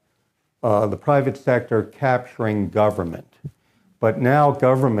about the private sector capturing government. But now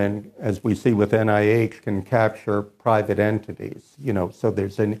government, as we see with NIH, can capture private entities, so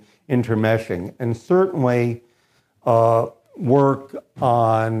there's an intermeshing. And certainly work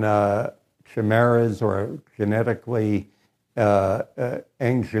on chimeras or genetically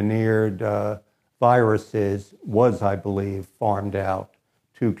engineered viruses was, I believe, farmed out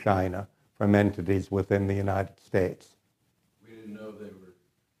to China from entities within the United States. We didn't know they were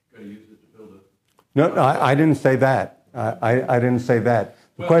going to use it to build No, I didn't say that. I didn't say that.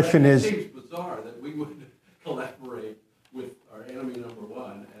 The question is... It seems bizarre that we would collaborate with our enemy number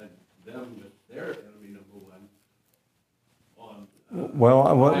one and them with their enemy number one on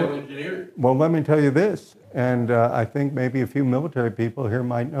bioengineering. Well, let me tell you this, and I think maybe a few military people here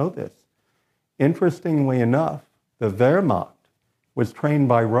might know this. Interestingly enough, the Wehrmacht was trained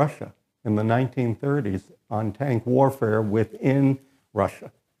by Russia in the 1930s on tank warfare within Russia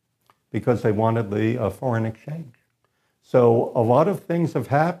because they wanted the foreign exchange. So a lot of things have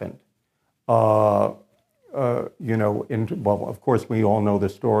happened. Well, of course, we all know the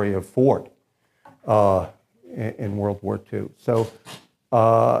story of Ford in World War II. So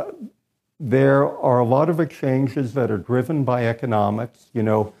there are a lot of exchanges that are driven by economics.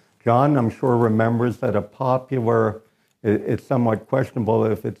 John, I'm sure, remembers that it's somewhat questionable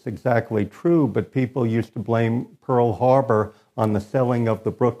if it's exactly true, but people used to blame Pearl Harbor on the selling of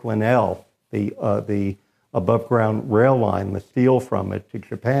the Brooklyn L, the above-ground rail line, the steel from it, to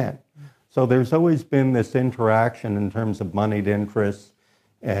Japan. So there's always been this interaction in terms of moneyed interests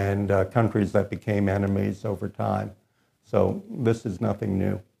and countries that became enemies over time. So this is nothing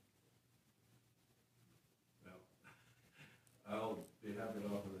new. Well, I'll be happy to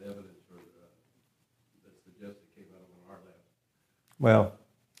offer the evidence that suggests it came out of our lab. Well,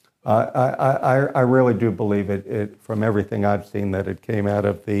 I really do believe it from everything I've seen that it came out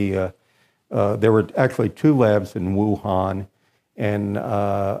of there were actually two labs in Wuhan, and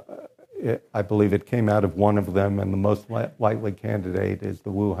I believe it came out of one of them, and the most likely candidate is the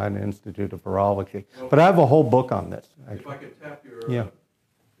Wuhan Institute of Virology. Well, but I have a whole book on this. If I could tap your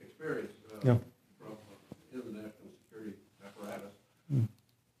experience Yeah. from in the national security apparatus,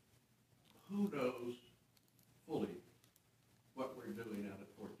 who knows fully what we're doing out at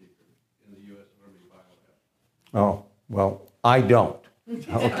Fort Detrick in the U.S. Army Biolab? Oh, well, I don't.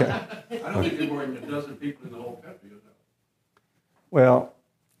 Okay. I don't think there are more than a dozen people in the whole country who know. Well,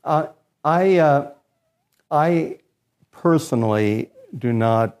 I personally do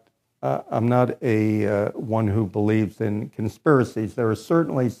not, I'm not a one who believes in conspiracies. There are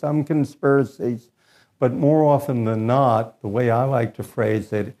certainly some conspiracies, but more often than not, the way I like to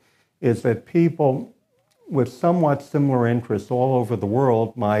phrase it is that people with somewhat similar interests all over the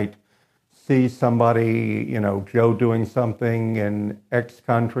world might see somebody, Joe doing something in X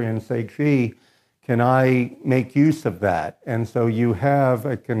country and say, gee, can I make use of that? And so you have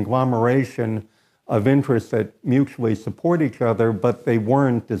a conglomeration of interests that mutually support each other, but they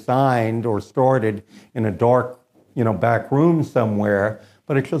weren't designed or started in a dark, back room somewhere.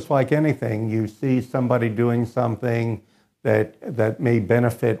 But it's just like anything. You see somebody doing something that may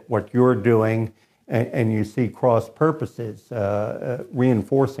benefit what you're doing, and you see cross purposes,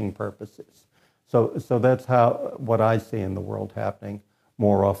 reinforcing purposes. So that's what I see in the world happening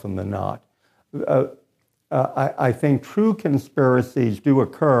more often than not. I think true conspiracies do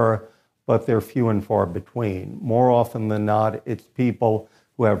occur, but they're few and far between. More often than not, it's people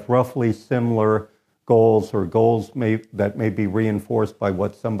who have roughly similar goals or goals that may be reinforced by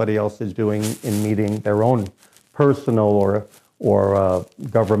what somebody else is doing in meeting their own personal or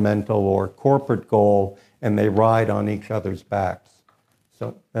governmental or corporate goal, and they ride on each other's backs.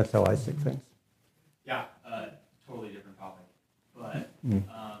 So that's how I see things. Yeah, totally different topic, but you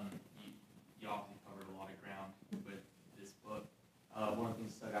obviously covered a lot of ground with this book. One of the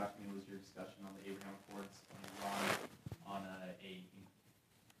things that stuck out to me was your discussion on the Abraham Accords and Iran on a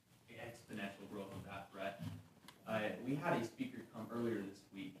exponential growth of that threat. We had a speaker come earlier this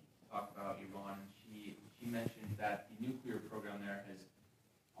week to talk about Iran. She mentioned that the nuclear program there has,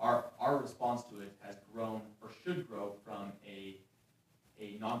 our response to it has grown or should grow from a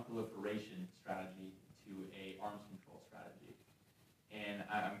non-proliferation strategy to a arms control strategy. And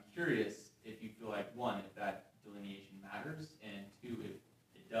I'm curious if you feel like, one, if that delineation matters, and two, if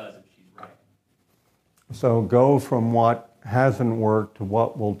it does, if she's right. So go from what hasn't worked to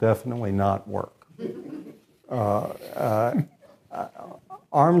what will definitely not work.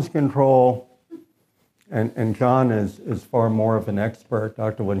 Arms control, and John is far more of an expert,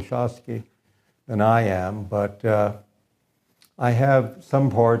 Dr. Winchowski, than I am, but I have some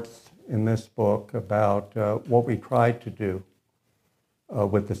parts in this book about what we tried to do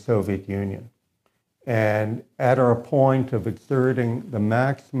with the Soviet Union. And at our point of exerting the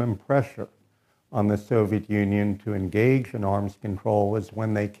maximum pressure on the Soviet Union to engage in arms control is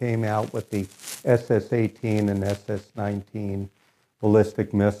when they came out with the SS-18 and SS-19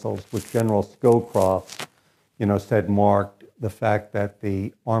 ballistic missiles, which General Scowcroft, said marked the fact that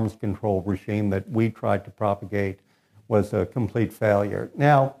the arms control regime that we tried to propagate was a complete failure.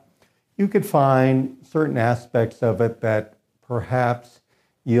 Now, you could find certain aspects of it that perhaps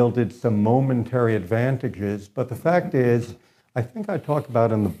yielded some momentary advantages, but the fact is, I think I talk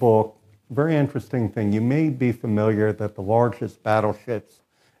about in the book, a very interesting thing. You may be familiar that the largest battleships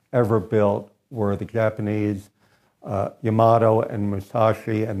ever built were the Japanese Yamato and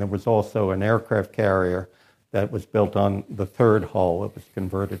Musashi, and there was also an aircraft carrier that was built on the third hull. It was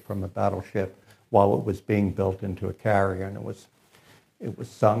converted from a battleship while it was being built into a carrier, and it was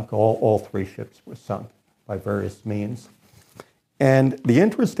sunk. All three ships were sunk by various means. And the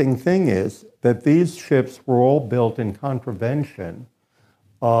interesting thing is that these ships were all built in contravention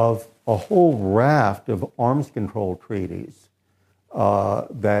of a whole raft of arms control treaties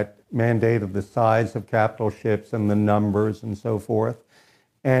that mandated the size of capital ships and the numbers and so forth.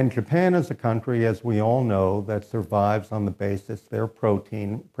 And Japan is a country, as we all know, that survives on the basis their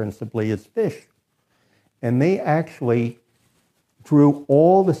protein principally is fish. And they actually drew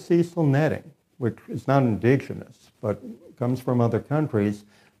all the Cecil netting, which is not indigenous, but comes from other countries,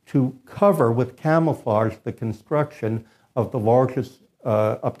 to cover with camouflage the construction of the largest,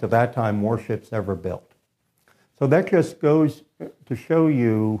 up to that time, warships ever built. So that just goes to show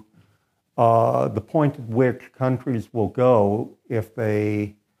you the point at which countries will go if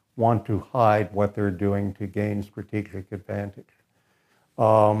they want to hide what they're doing to gain strategic advantage.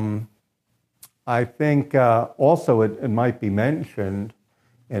 I think also it might be mentioned,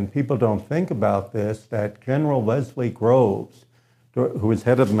 and people don't think about this, that General Leslie Groves, who was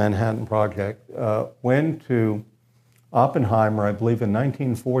head of the Manhattan Project, went to Oppenheimer, I believe in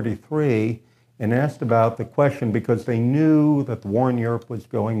 1943, and asked about the question because they knew that the war in Europe was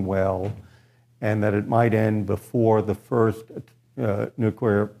going well and that it might end before the first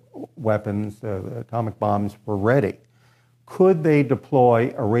nuclear weapons, atomic bombs, were ready. Could they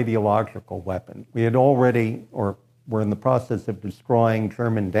deploy a radiological weapon? We had already, or were in the process of destroying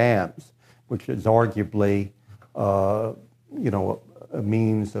German dams, which is arguably, a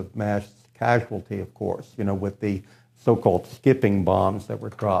means of mass casualty, of course, with the so-called skipping bombs that were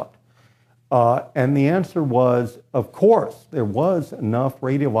dropped. And the answer was, of course, there was enough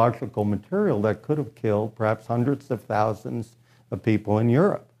radiological material that could have killed perhaps hundreds of thousands of people in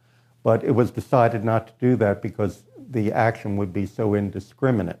Europe. But it was decided not to do that because the action would be so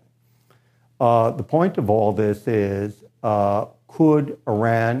indiscriminate. The point of all this is, could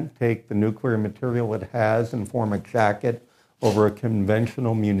Iran take the nuclear material it has and form a jacket over a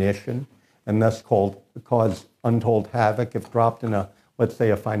conventional munition and thus cause untold havoc if dropped in let's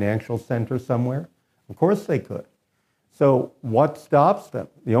say, a financial center somewhere? Of course they could. So what stops them?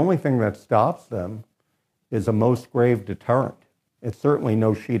 The only thing that stops them is a most grave deterrent. It's certainly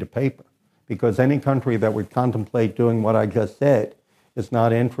no sheet of paper, because any country that would contemplate doing what I just said is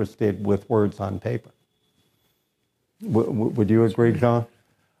not interested with words on paper. Would you agree, John?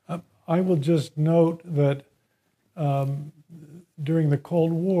 I will just note that during the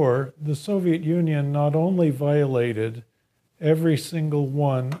Cold War, the Soviet Union not only violated every single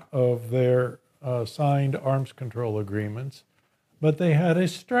one of their signed arms control agreements, but they had a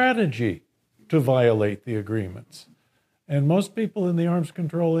strategy to violate the agreements. And most people in the arms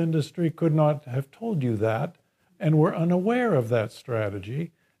control industry could not have told you that, and were unaware of that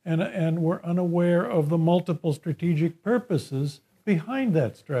strategy, and were unaware of the multiple strategic purposes behind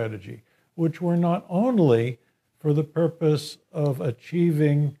that strategy, which were not only for the purpose of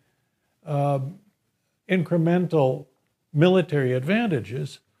achieving incremental military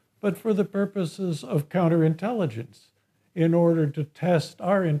advantages, but for the purposes of counterintelligence, in order to test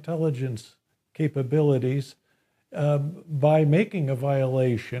our intelligence capabilities by making a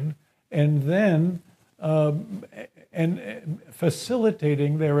violation and then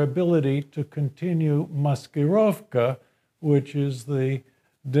facilitating their ability to continue maskirovka, which is the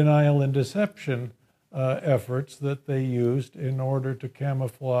denial and deception efforts that they used in order to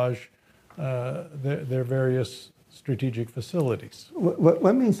camouflage their various strategic facilities.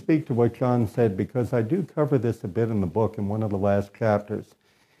 Let me speak to what John said, because I do cover this a bit in the book in one of the last chapters.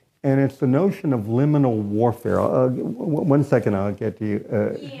 And it's the notion of liminal warfare. One second, I'll get to you. Well,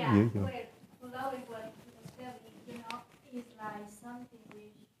 following what you said, is like something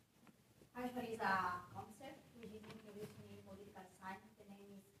which actually is a concept which is introduced in political science. The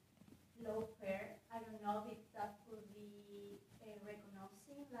name is lawfare. I don't know if that could be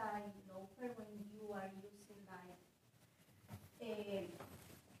recognizing like lawfare when you are using like,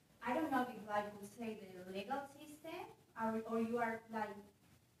 I don't know if I would say the legal system, or you are like,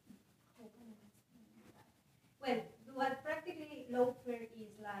 well, practically lawfare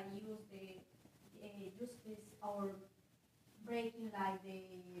is like use this or breaking like the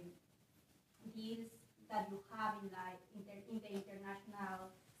deals that you have in like in the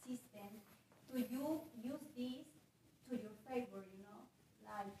international system, to you use this to your favor,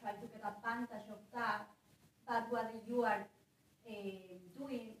 like try to get advantage of that. But what you are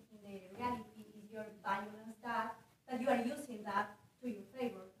doing in the reality is your violence that you are using that to your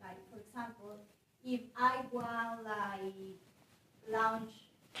favor. Like, for example, if I want like launch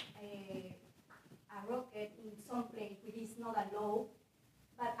a rocket in some place which is not a law,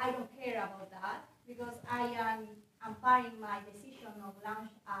 but I don't care about that because I am empowering my decision of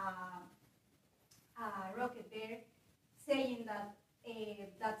launch a rocket there, saying that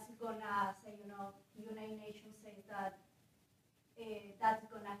that's gonna say, United Nations says that that's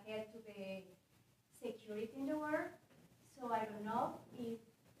gonna help to the security in the world. So I don't know if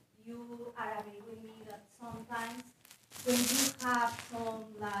you are agree with me that sometimes when you have some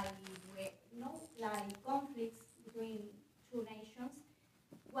like conflicts between two nations,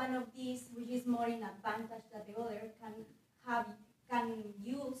 one of these which is more in advantage than the other can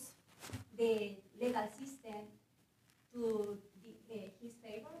use the legal system to his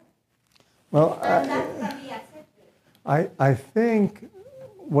favor. Well, and that can be accepted. I think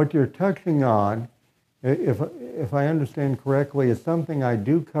what you're touching on, if I understand correctly, is something I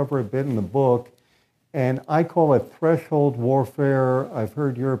do cover a bit in the book, and I call it threshold warfare. I've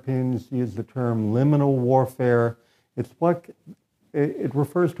heard Europeans use the term liminal warfare. It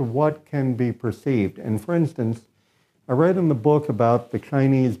refers to what can be perceived. And for instance, I read in the book about the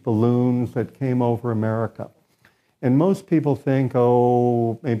Chinese balloons that came over America. And most people think,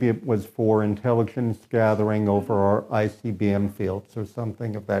 oh, maybe it was for intelligence gathering over our ICBM fields or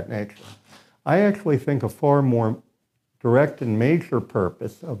something of that nature. I actually think a far more direct and major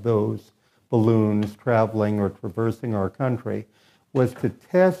purpose of those balloons traveling or traversing our country was to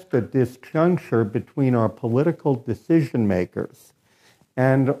test the disjuncture between our political decision makers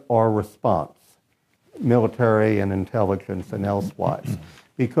and our response, military and intelligence and elsewise,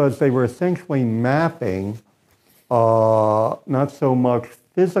 because they were essentially mapping not so much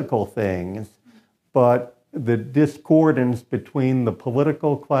physical things, but the discordance between the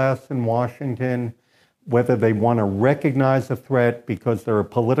political class in Washington, whether they want to recognize a threat because there are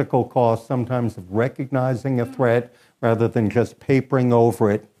political costs sometimes of recognizing a threat rather than just papering over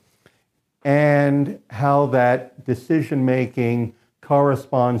it, and how that decision-making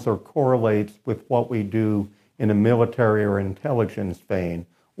corresponds or correlates with what we do in a military or intelligence vein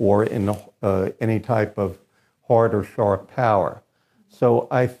or in any type of hard or sharp power. So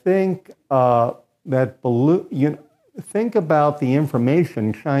I think think about the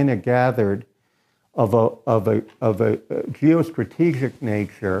information China gathered of a geostrategic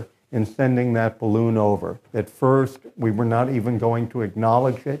nature in sending that balloon over. At first, we were not even going to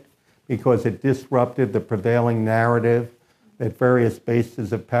acknowledge it because it disrupted the prevailing narrative that various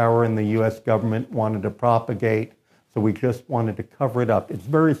bases of power in the U.S. government wanted to propagate, so we just wanted to cover it up. It's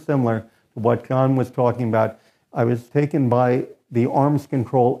very similar to what John was talking about. I was taken by the arms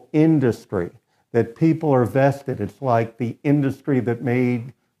control industry, that people are vested. It's like the industry that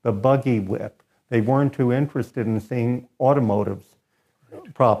made the buggy whip. They weren't too interested in seeing automotives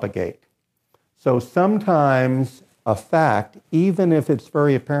propagate. So sometimes a fact, even if it's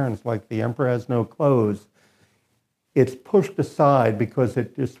very apparent, like the emperor has no clothes, it's pushed aside because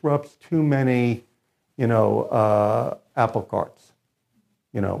it disrupts too many, apple carts,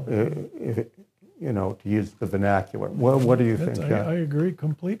 to use the vernacular. What do you think, John? I agree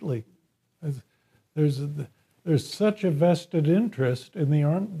completely. There's such a vested interest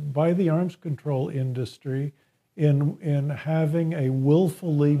in by the arms control industry in having a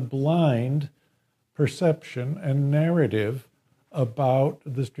willfully blind perception and narrative about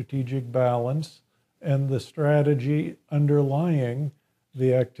the strategic balance and the strategy underlying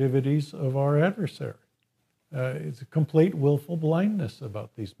the activities of our adversary. It's a complete willful blindness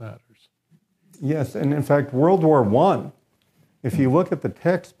about these matters. Yes, and in fact, World War I, if you look at the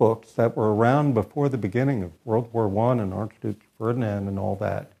textbooks that were around before the beginning of World War I and Archduke Ferdinand and all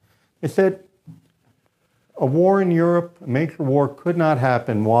that, they said a war in Europe, a major war, could not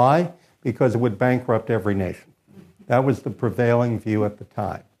happen. Why? Because it would bankrupt every nation. That was the prevailing view at the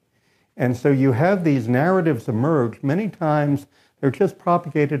time. And so you have these narratives emerge. Many times they're just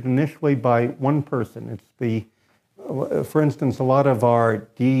propagated initially by one person. It's for instance, a lot of our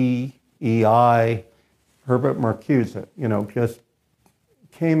DEI, Herbert Marcuse, just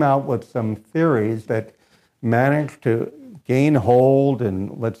came out with some theories that managed to gain hold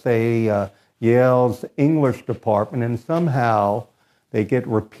in, let's say, Yale's English department, and somehow they get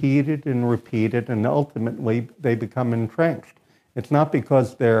repeated and repeated, and ultimately they become entrenched. It's not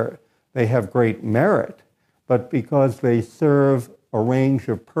because they have great merit, but because they serve a range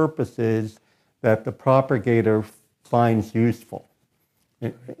of purposes that the propagator finds useful.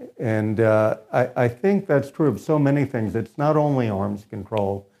 And I think that's true of so many things. It's not only arms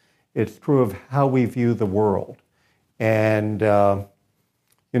control, it's true of how we view the world. And,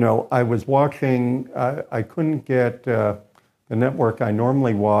 I was watching, I couldn't get the network I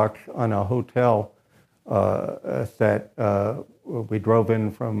normally watch on a hotel set. We drove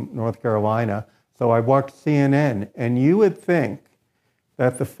in from North Carolina, so I watched CNN. And you would think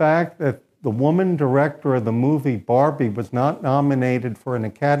that the fact that the woman director of the movie Barbie was not nominated for an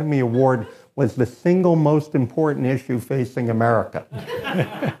Academy Award was the single most important issue facing America.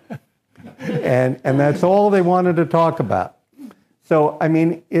 and that's all they wanted to talk about. So, I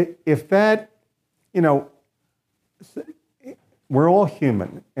mean, if that, we're all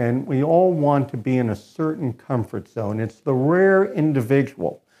human, and we all want to be in a certain comfort zone. It's the rare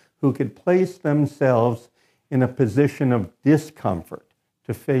individual who could place themselves in a position of discomfort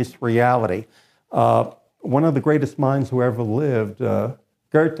to face reality. One of the greatest minds who ever lived,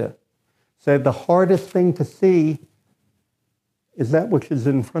 Goethe, said the hardest thing to see is that which is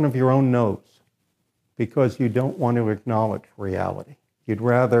in front of your own nose, because you don't want to acknowledge reality. You'd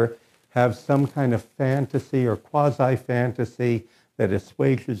rather have some kind of fantasy or quasi-fantasy that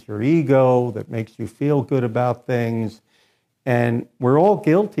assuages your ego, that makes you feel good about things. And we're all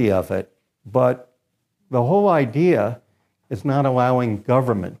guilty of it, but the whole idea is not allowing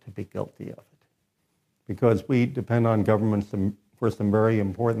government to be guilty of it, because we depend on governments for some very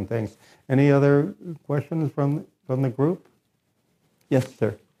important things. Any other questions from the group? Yes,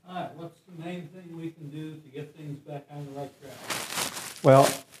 sir. Hi, what's the main thing we can do to get things back on the right track? Well,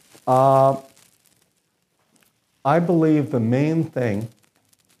 I believe the main thing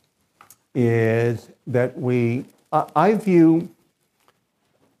is that I view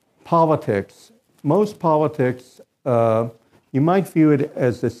politics, most politics, you might view it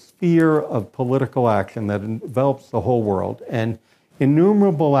as a sphere of political action that envelops the whole world. And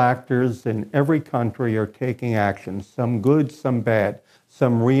innumerable actors in every country are taking action, some good, some bad,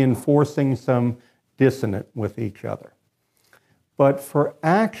 some reinforcing, some dissonant with each other. But for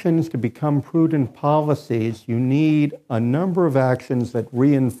actions to become prudent policies, you need a number of actions that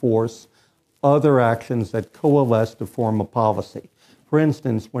reinforce other actions that coalesce to form a policy. For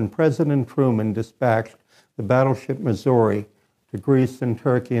instance, when President Truman dispatched the battleship Missouri to Greece and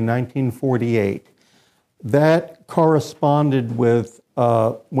Turkey in 1948, that corresponded with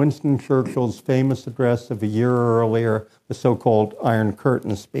Winston Churchill's famous address of a year earlier, the so-called Iron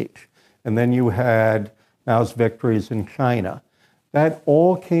Curtain speech. And then you had Mao's victories in China. That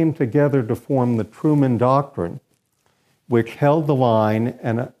all came together to form the Truman Doctrine, which held the line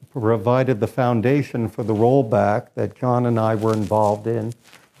and provided the foundation for the rollback that John and I were involved in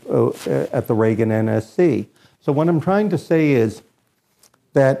at the Reagan NSC. So what I'm trying to say is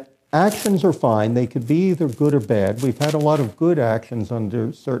that actions are fine. They could be either good or bad. We've had a lot of good actions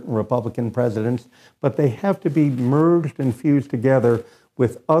under certain Republican presidents, but they have to be merged and fused together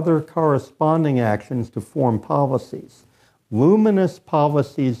with other corresponding actions to form policies. Luminous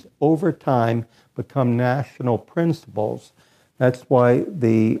policies over time become national principles. That's why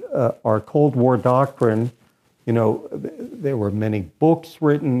our Cold War doctrine, there were many books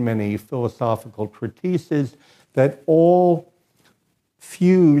written, many philosophical treatises that all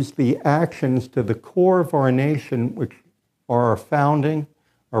fuse the actions to the core of our nation, which are our founding,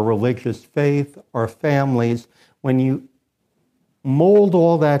 our religious faith, our families. When you mold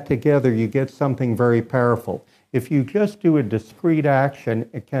all that together, you get something very powerful. If you just do a discrete action,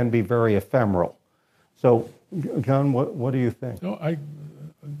 it can be very ephemeral. So, John, what do you think? No, I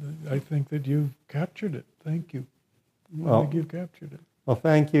think that you've captured it. Thank you. I think you've captured it. Well,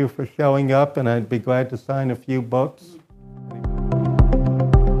 thank you for showing up, and I'd be glad to sign a few books.